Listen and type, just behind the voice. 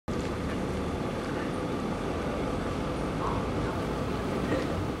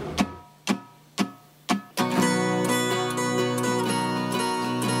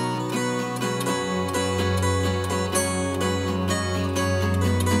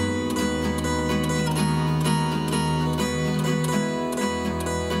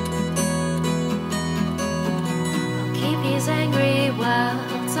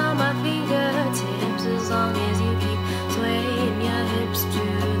long as you keep swaying your hips to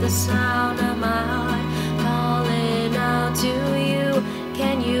the sound of my heart calling out to you.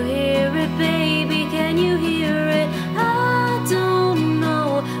 Can you hear it, baby? Can you hear it? I don't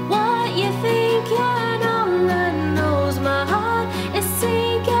know what you're thinking. All I know is my heart is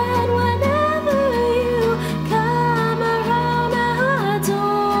sinking whenever you come around. I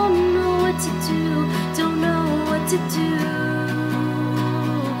don't know what to do, don't know what to do.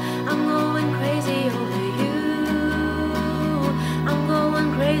 I'm going crazy over you. I'm going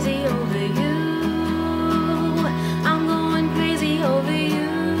crazy over you. I'm going crazy over you.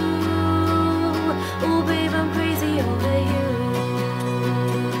 Oh babe, I'm crazy over you.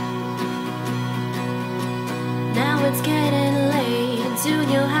 Now it's getting late and soon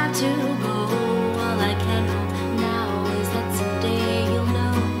you'll have to go. All I can hope now is that someday you'll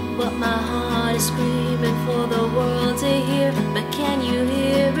know what my heart is screaming for the world to hear. But can you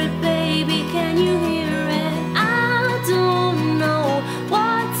hear it, baby? Can you hear it? I don't know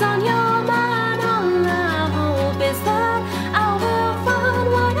what's on your mind. All I hope is that I will find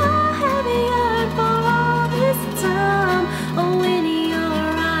what I have yearned for all this time. Oh, in your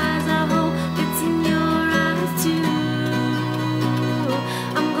eyes, I hope it's in your eyes too.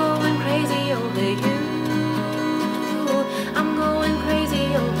 I'm going crazy over you. I'm going crazy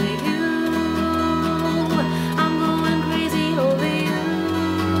over you. I'm going crazy over you.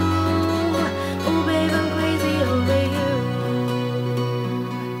 Oh babe, I'm crazy over you.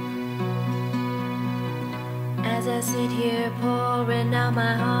 As I sit here pouring out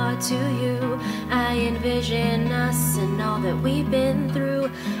my heart to you, I envision us and all that we've been through.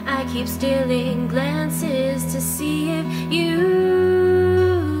 I keep stealing glances to see if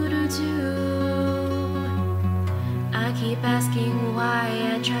you do too. I keep asking why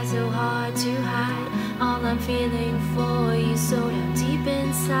I try so hard to hide all I'm feeling for you so down deep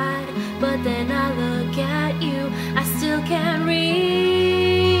inside. But then I look at you, I still can't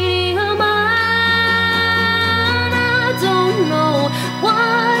read your mind. I don't know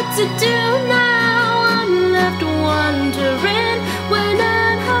what to do now. I'm left wondering when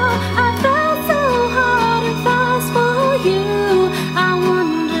and how I felt so hard and fast for you. I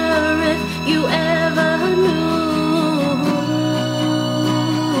wonder if you ever knew.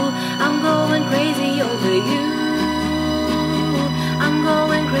 I'm going crazy over you. I'm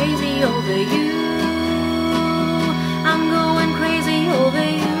going crazy over you. I'm going crazy over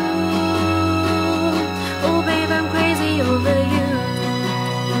you. Oh babe, I'm crazy over you.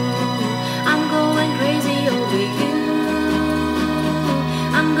 I'm going crazy over you.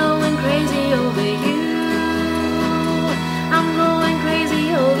 I'm going crazy over you. I'm going crazy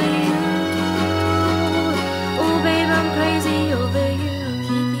over you. Oh babe, I'm crazy over you.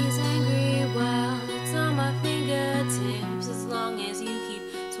 Keep these angry welts on my fingertips as long as you keep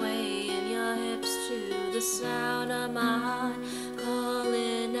swaying your hips to the sound of my heart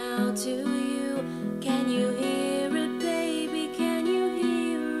calling out to you. Can you hear it, baby? Can you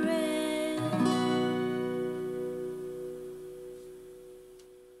hear it?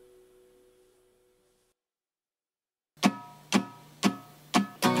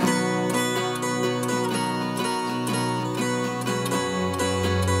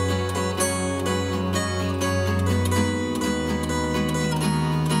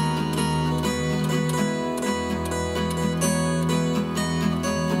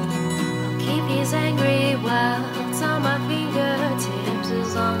 I'll keep these angry welts on my fingertips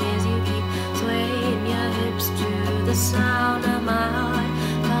as long as you keep swaying your hips to the sound